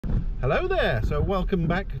Hello there, so welcome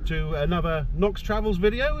back to another Knox Travels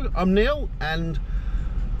video. I'm Neil and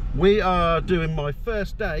we are doing my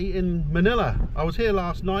first day in Manila. I was here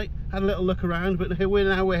last night, had a little look around, but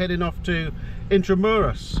we're heading off to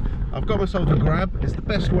Intramuros. I've got myself a grab. It's the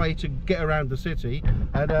best way to get around the city,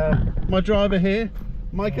 and my driver here,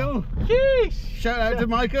 Michael. Sheesh. Shout out to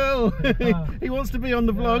Michael. He wants to be on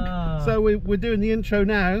the vlog, so we're doing the intro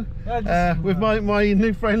now with my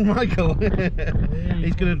new friend Michael.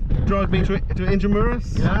 He's going to drive me to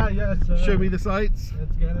Intramuros. Yeah, Show me the sights.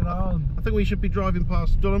 Let's get it on. I think we should be driving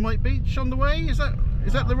past Dolomite Beach on the way. Is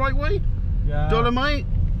that the right way? Yeah. Dolomite?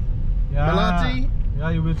 Yeah. Malati? Yeah,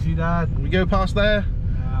 you will see that. We go past there.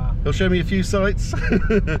 Yeah. He'll show me a few sights.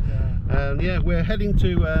 And yeah, we're heading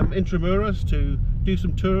to Intramuros to do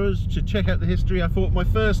some tours, to check out the history. I thought my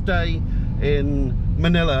first day in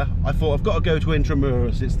Manila, I thought I've got to go to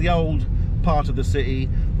Intramuros. It's the old part of the city.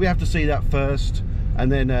 We have to see that first,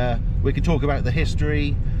 and then we can talk about the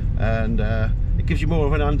history, and it gives you more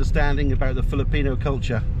of an understanding about the Filipino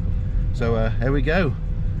culture. So here we go.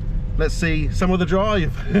 Let's see some of the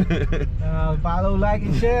drive. Follow, like,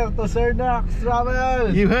 and share to Sir Knox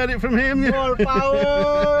Travel. You heard it from him. More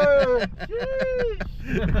power.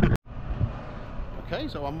 Okay,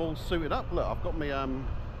 so I'm all suited up. Look, I've got my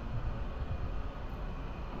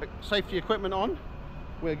safety equipment on.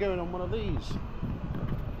 We're going on one of these.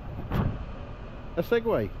 A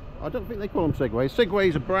Segway. I don't think they call them Segways. Segway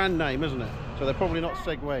is a brand name, isn't it? So they're probably not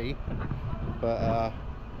Segway, but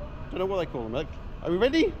don't know what they call them. Like, are we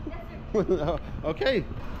ready? Okay.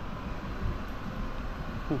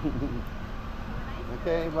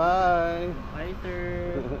 Okay, bye. Bye,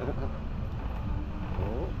 sir.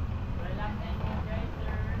 Oh.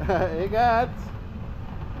 Ingat.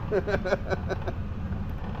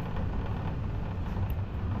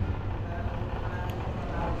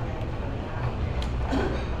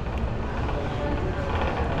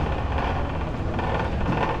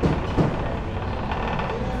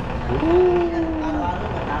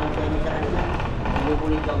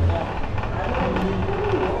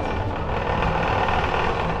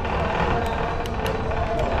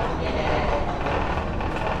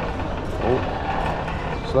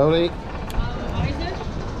 Slowly.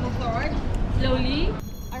 Move forward. Slowly.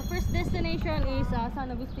 Our first destination is San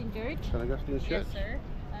Agustin Church. San Agustin Church? Yes, sir.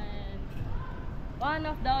 And one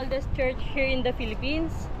of the oldest church here in the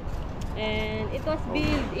Philippines. And it was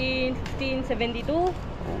built in 1572.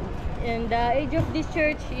 And the age of this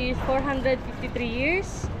church is 453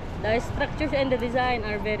 years. The structures and the design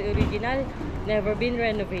are very original. Never been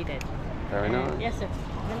renovated. Very nice. Yes, sir.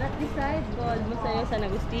 And at this side called Museo San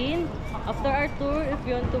Agustin. After our tour, if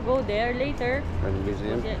you want to go there later,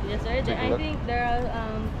 Museum. yes, sir. Then I think there are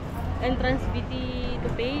entrance fee to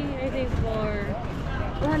pay. I think for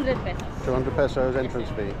 200 pesos. 200 pesos entrance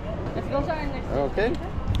fee. Let's go to our next. Okay.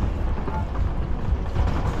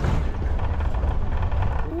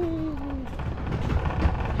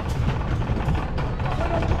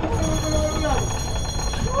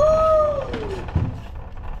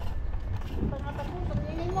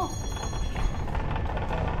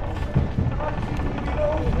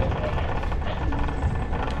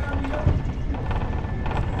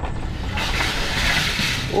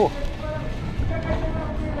 Oh.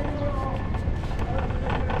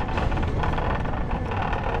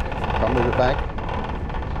 Can't move it back.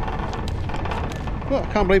 Well, I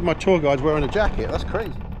can't believe my tour guide's wearing a jacket. That's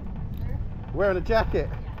crazy. Wearing a jacket.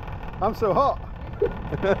 I'm so hot.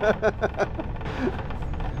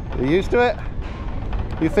 You used to it?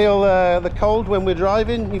 You feel the cold when we're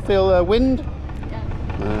driving? You feel wind?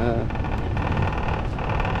 Yeah.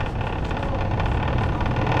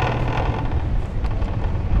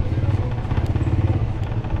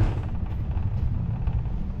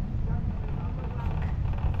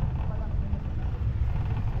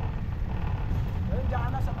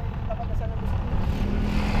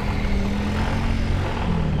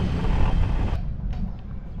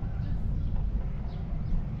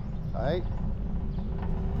 Hey,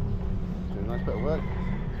 doing a nice bit of work.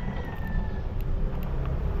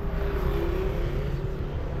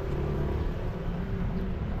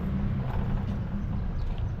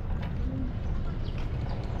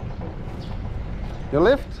 Your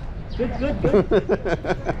lift? Good.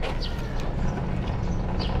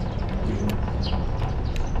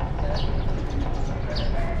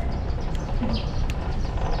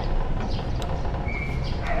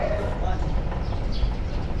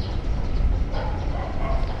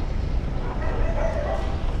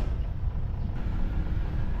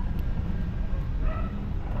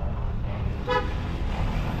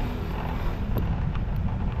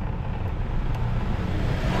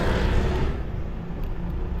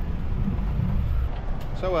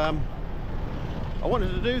 So I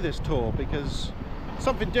wanted to do this tour because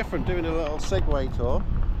something different, doing a little Segway tour.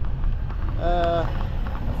 I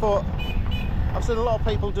thought I've seen a lot of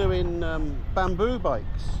people doing bamboo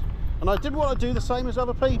bikes, and I didn't want to do the same as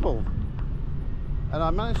other people, and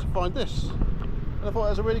I managed to find this, and I thought it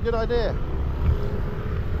was a really good idea.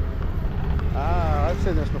 Ah, I've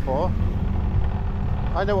seen this before.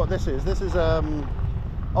 I know what this is. This is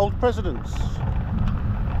old presidents.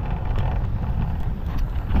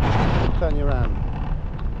 Turn you around.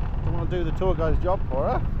 Don't want to do the tour guide's job for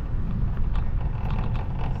her.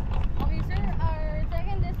 Okay, sir. Our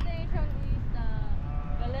second destination is the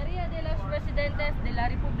Galeria de los Presidentes de la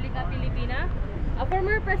República Filipina. A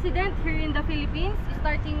former president here in the Philippines,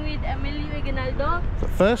 starting with Emilio Aguinaldo. The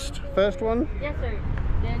first one? Yes, sir.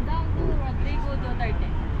 Then down to Rodrigo Duterte.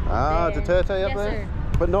 Ah, Then, Duterte up yes, there? Sir.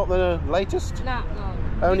 But not the latest? No.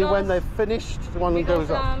 Only Because- when they've finished, the one that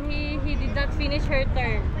goes up? He did not finish her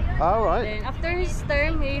term. All right. Then after his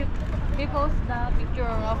term, he posts the picture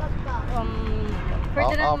of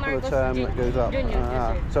Ferdinand After Marcos the term Jr. that goes up. Jr. Yes,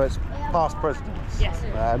 Ah, sir. so it's past presidents? Yes,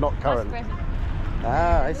 sir. Not current? Past president.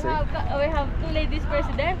 Ah, I see. We have two ladies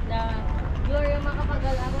president, Gloria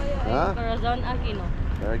Macapagal Arroyo and Ah. Corazon Aquino.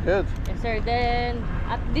 Very good. Yes, sir. Then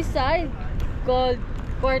at this side, called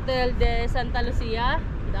Cuartel de Santa Lucia,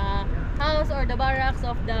 the house or the barracks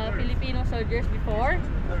of the Filipino soldiers before,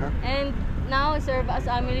 and now serve as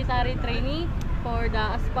a military trainee for the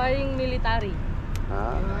aspiring military.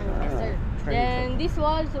 Ah, Yes, sir. training Then this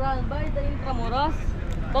wall surrounded by the Intramuros,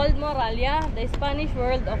 called Moralia, the Spanish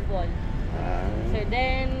world of wall. Sir,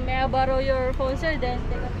 then may I borrow your phone, sir? Then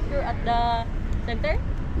take a picture at the center.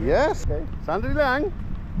 Yes. Okay. Sandali lang.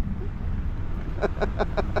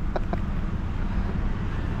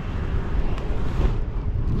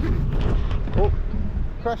 Oh,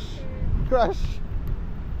 crash.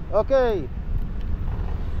 Okay.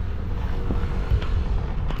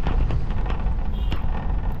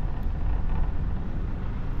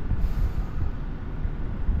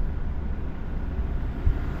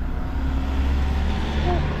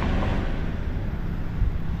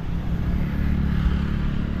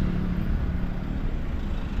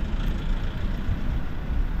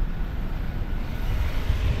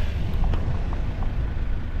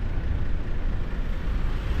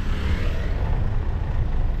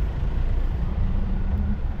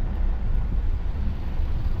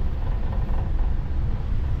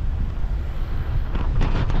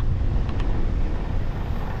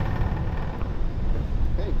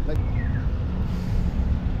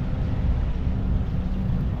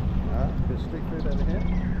 Stick through over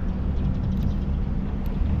here.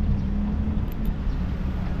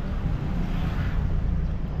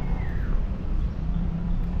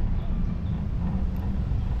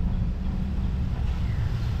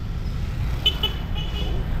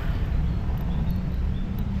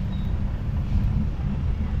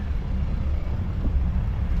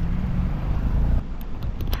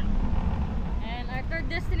 And our third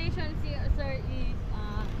destination, sir, is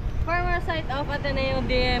former site of Ateneo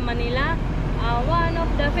de Manila. One of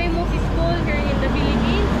the famous school here in the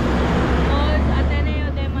Philippines called Ateneo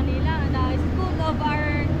de Manila, the school of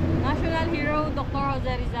our national hero, Dr.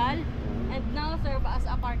 Jose Rizal, and now serve as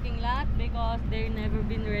a parking lot because they've never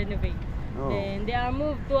been renovated. Oh. Then they are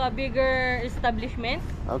moved to a bigger establishment.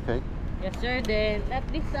 Okay. Yes, sir. Then at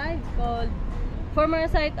this side called former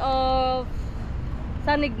site of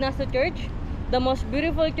San Ignacio Church, the most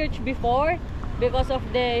beautiful church before because of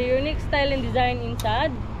the unique style and design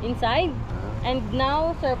inside. And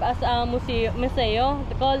now serve as a museo.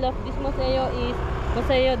 The call of this museo is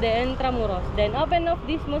Museo de Intramuros. Then open of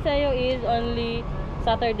this museo is only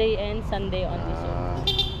Saturday and Sunday on this year.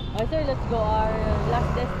 Okay, sir, let's go our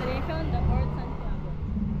last destination, the Fort Santiago.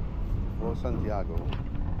 Fort Santiago.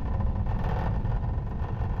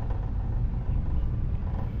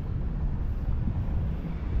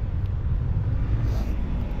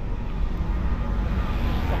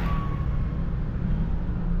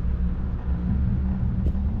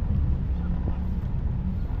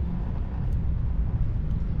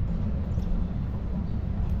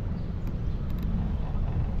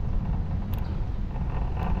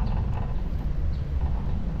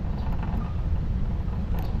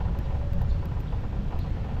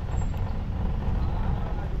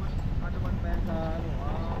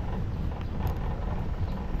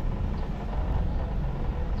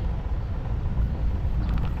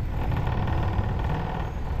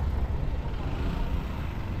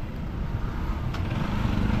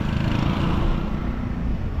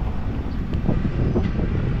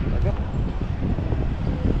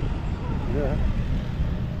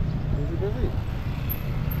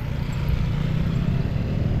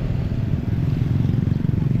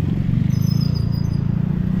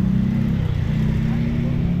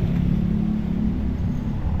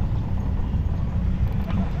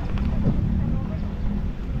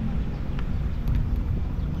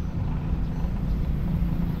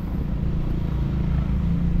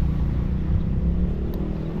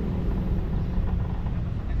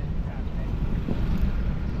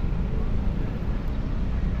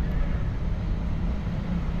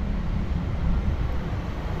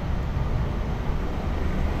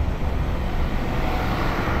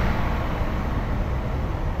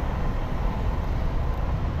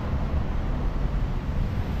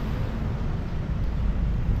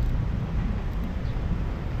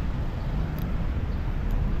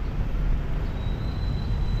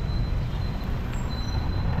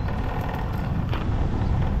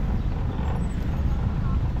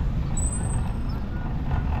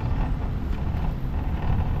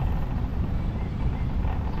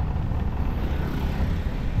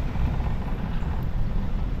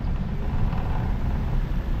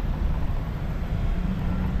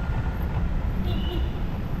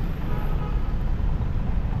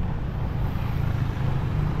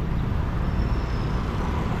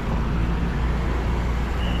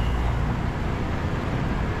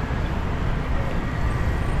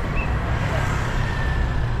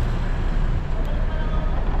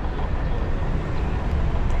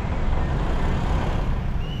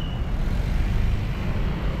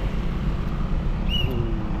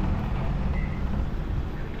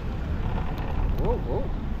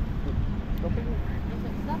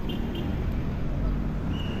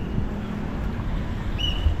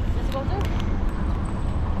 closer.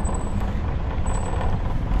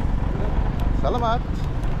 Salamat.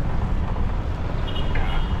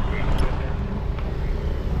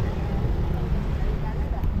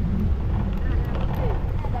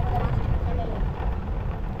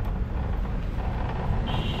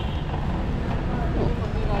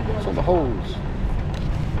 It's on the holes.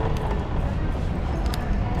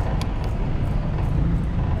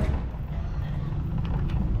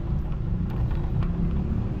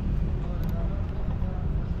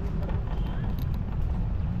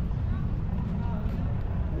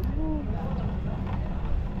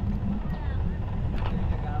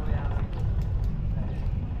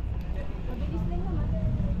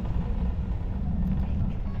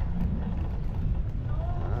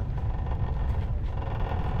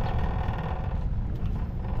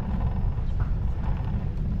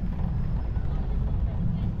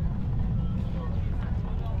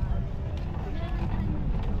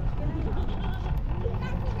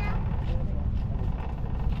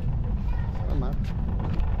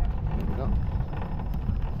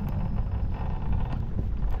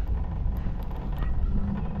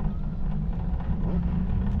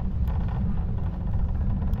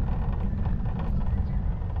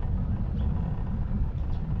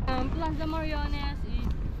 Plaza Moriones is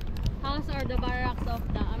house or the barracks of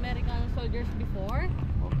the American soldiers before.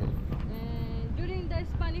 Okay. And during the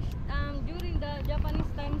Japanese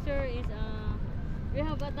time, sir, is we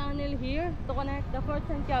have a tunnel here to connect the Fort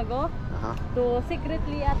Santiago to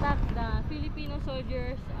secretly attack the Filipino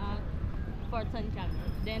soldiers at Fort Santiago.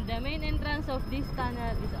 Then the main entrance of this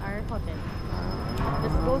tunnel is our hotel.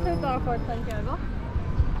 Just closer to our Fort Santiago.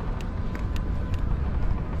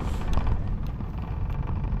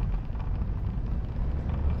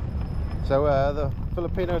 So the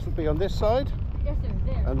Filipinos would be on this side? Yes, sir,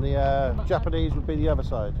 there. And the Japanese would be the other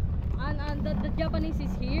side? And the Japanese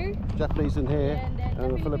is here. Japanese in here,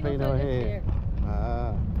 And the Filipino here. There.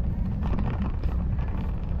 Ah.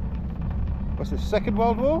 What's this, Second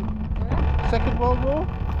World War? Second World War?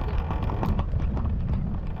 Yeah.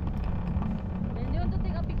 And you want to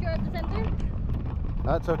take a picture at the center?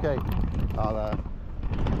 That's okay. I've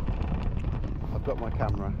got my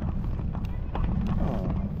camera. Oh,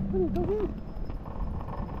 what are you doing?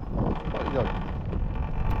 What are you doing?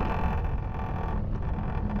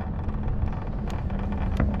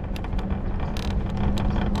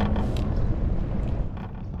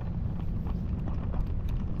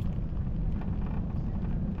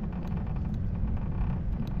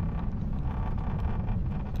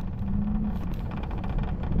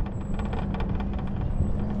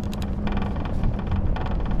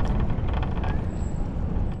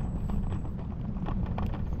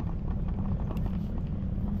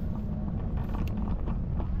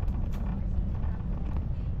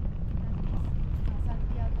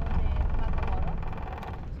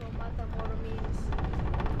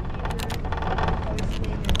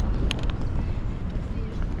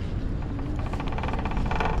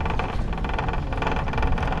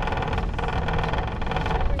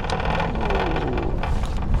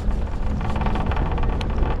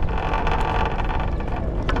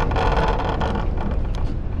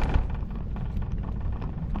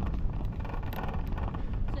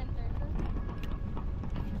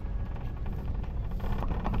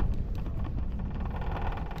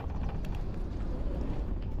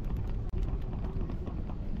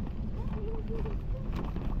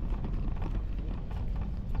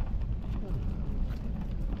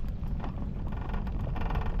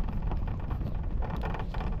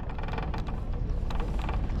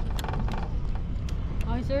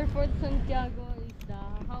 Sir, Fort Santiago is the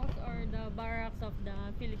house or the barracks of the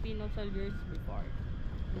Filipino soldiers before.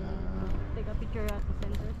 Take a picture at the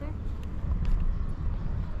center, sir.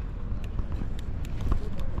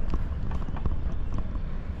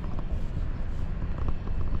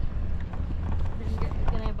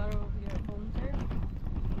 Can I borrow your phone, sir?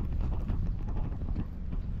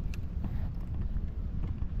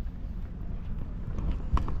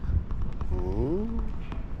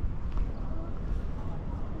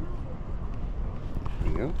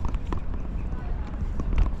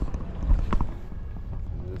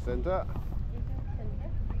 Center.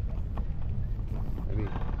 Maybe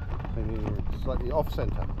slightly off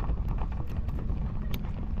center.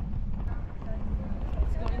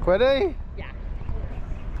 Ready? Yeah.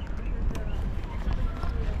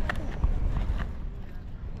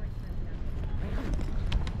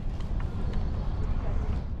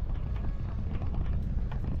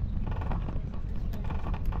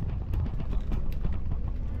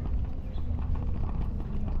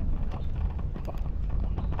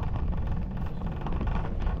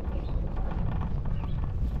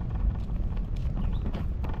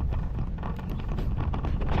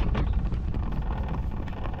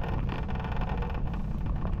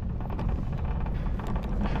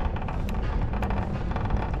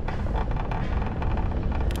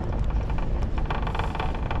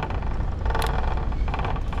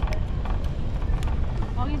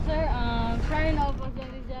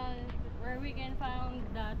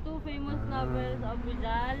 Travels of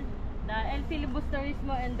Rizal, the El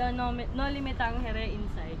Filibusterismo, and the No Limitang Here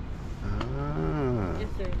inside. Ah. Yes,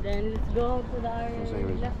 sir. Then let's go to our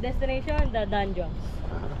last destination, the dungeons.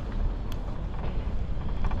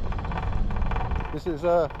 This is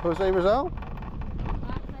Jose Rizal? Sir?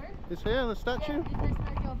 It's here, the statue? Yes, this is the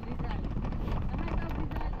statue of Rizal. The height of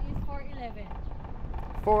Rizal is 4'11".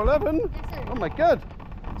 4'11"? Yes, sir. Oh my god!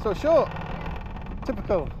 So short!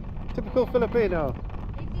 Typical Filipino.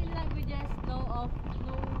 18 languages, no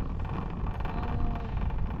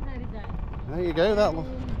Rizal. There you go, that one.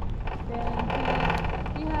 Then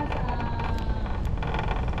he has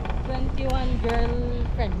 21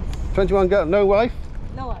 girlfriends. 21 girl, no wife?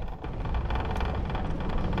 No wife.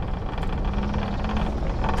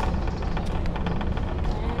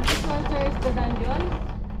 And this one, sir, is the dungeon.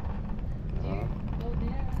 Here, go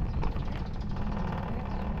there.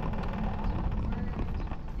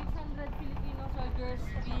 600 Filipino soldiers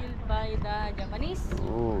killed by the Japanese.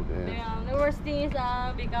 Oh dear. The worst thing is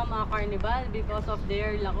become a carnival because of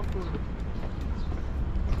their lack of food.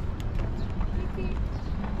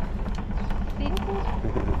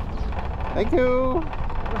 Thank you.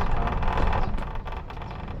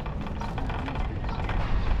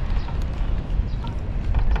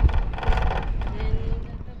 Then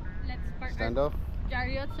let's park Stand our off.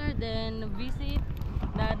 chariot, sir. Then visit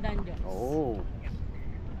the dungeons. Oh.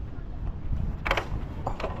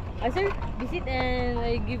 Sir, visit and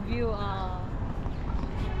I give you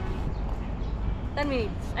 10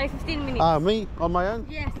 minutes. 15 minutes. Me on my own?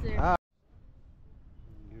 Yes, sir. Yeah,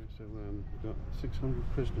 so we've got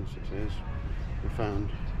 600 prisoners, it says, we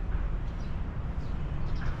found.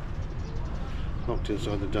 Locked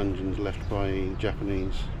inside the dungeons, left by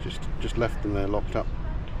Japanese. Just left them there, locked up.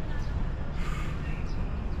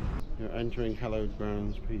 You're entering hallowed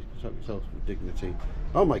grounds. Please conduct yourselves with dignity.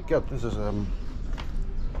 Oh my God, this is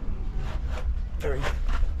very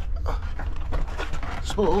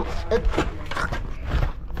small.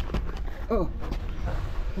 Oh. Oh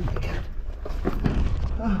my God.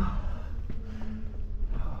 Oh.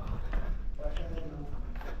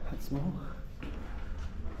 That's small.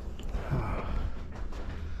 Oh.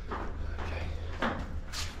 Okay.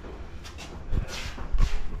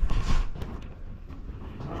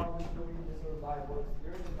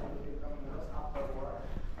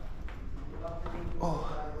 Oh.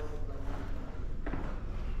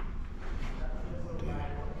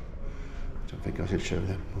 I think I should show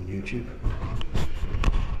them on YouTube.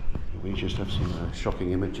 We just have some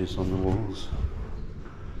shocking images on the walls.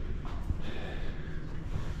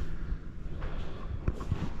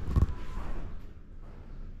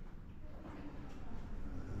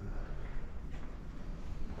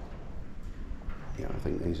 Yeah, I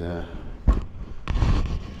think these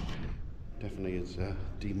definitely is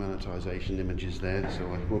demonetization images there, so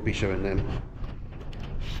I will be showing them.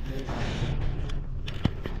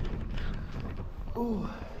 Oh.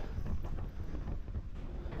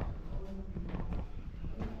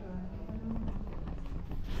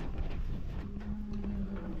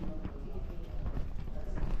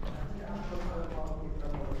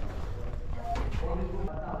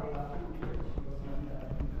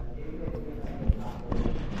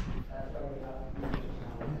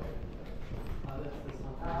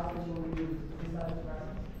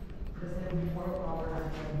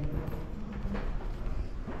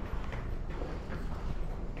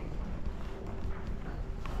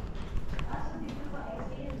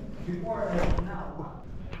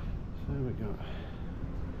 So we got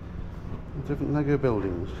different Lego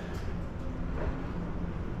buildings,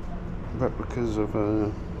 replicas of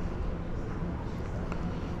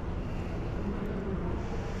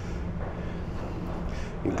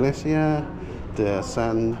Iglesia de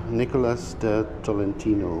San Nicolas de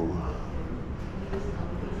Tolentino.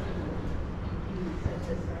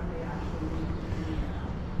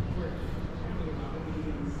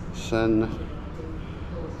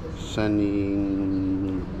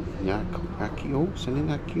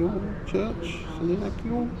 Sanninaccio Church?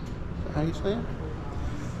 Sanninaccio? Is that how you say it?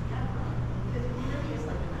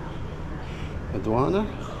 Aduana?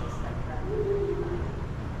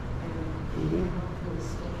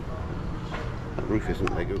 That roof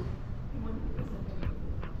isn't Lego.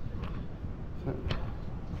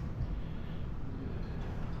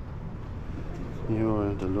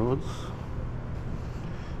 Here the Lords.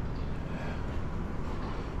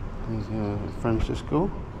 There's Francisco.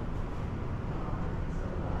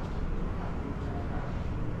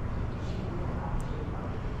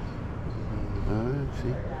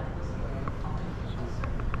 See.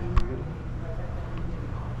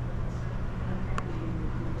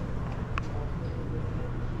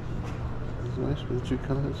 It's nice with the two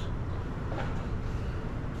colours.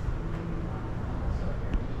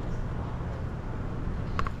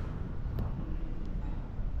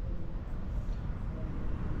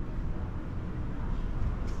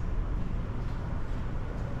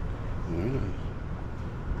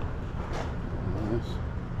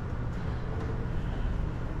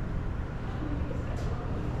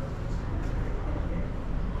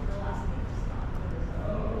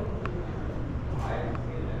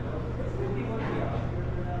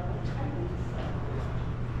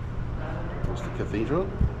 cathedral.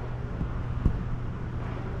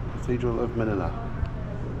 Cathedral of Manila.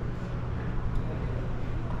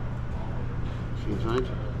 See inside?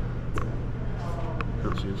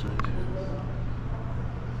 Can't see inside.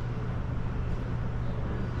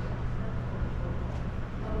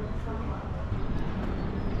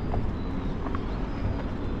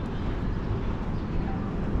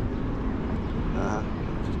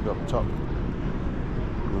 Just go up top.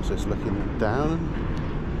 What's this, looking down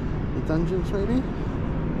the dungeons maybe?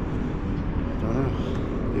 Don't know.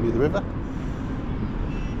 Maybe the river?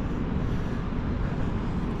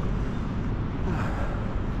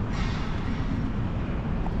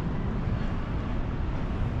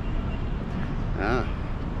 Ah,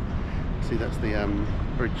 see, that's the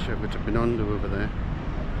bridge over to Binondo over there.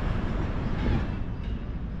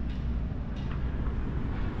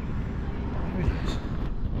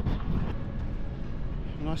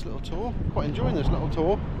 Nice little tour. Quite enjoying this little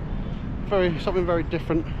tour. Something very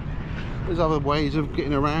different. There's other ways of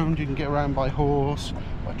getting around. You can get around by horse,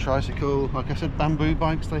 by tricycle. Like I said, bamboo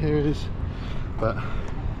bikes. Here it is. But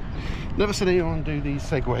never seen anyone do these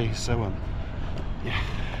segways. So yeah,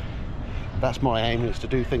 that's my aim. Is to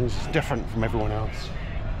do things different from everyone else,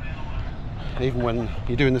 even when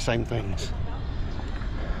you're doing the same things.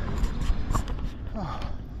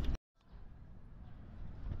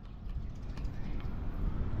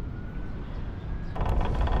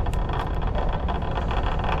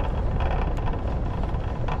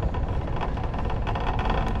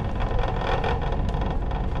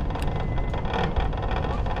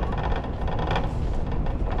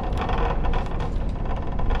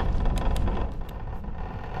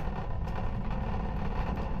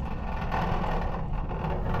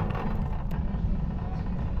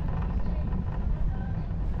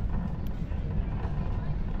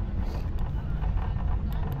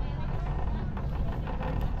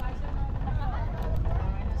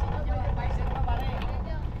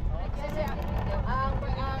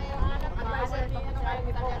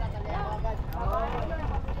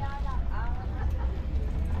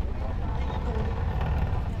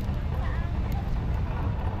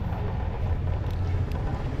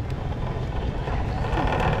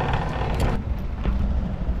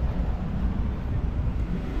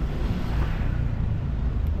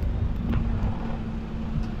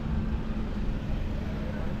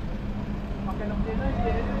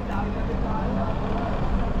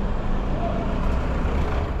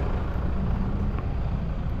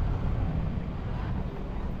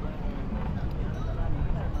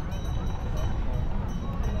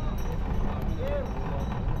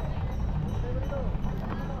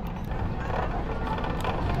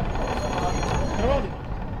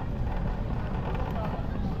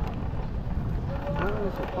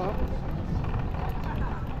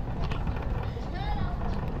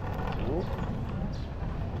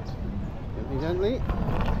 Gently.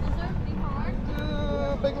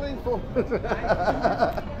 Big lean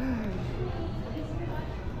forward.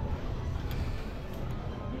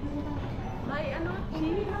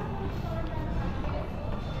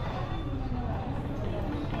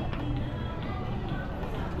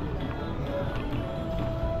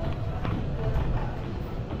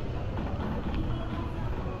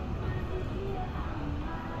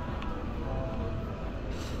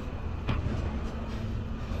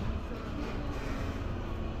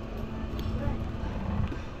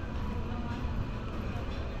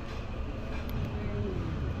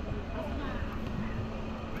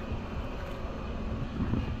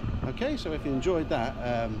 Okay, so if you enjoyed that,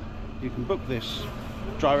 you can book this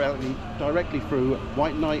directly through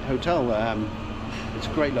White Knight Hotel. It's a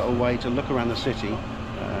great little way to look around the city.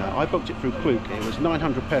 I booked it through Klook. It was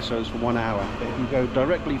 900 pesos for 1 hour. But if you go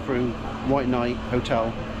directly through White Knight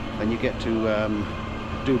Hotel, then you get to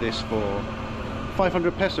do this for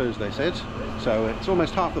 500 pesos, they said. So it's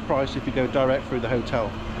almost half the price if you go direct through the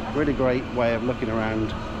hotel. Really great way of looking around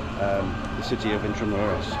the city of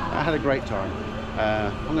Intramuros. I had a great time.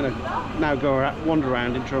 I'm going to now go wander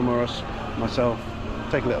around Intramuros myself,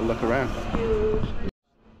 take a little look around.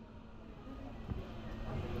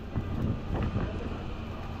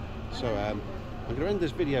 So I'm going to end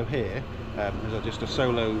this video here as just a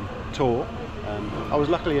solo tour. I was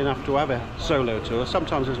lucky enough to have a solo tour.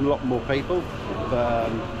 Sometimes there's a lot more people,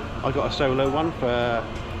 but I got a solo one.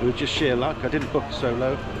 It was just sheer luck. I didn't book a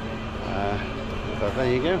solo, but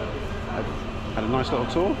there you go. I've had a nice little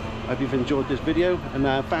tour. I hope you've enjoyed this video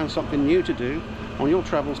and found something new to do on your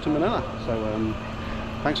travels to Manila. So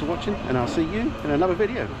thanks for watching, and I'll see you in another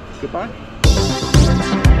video. Goodbye.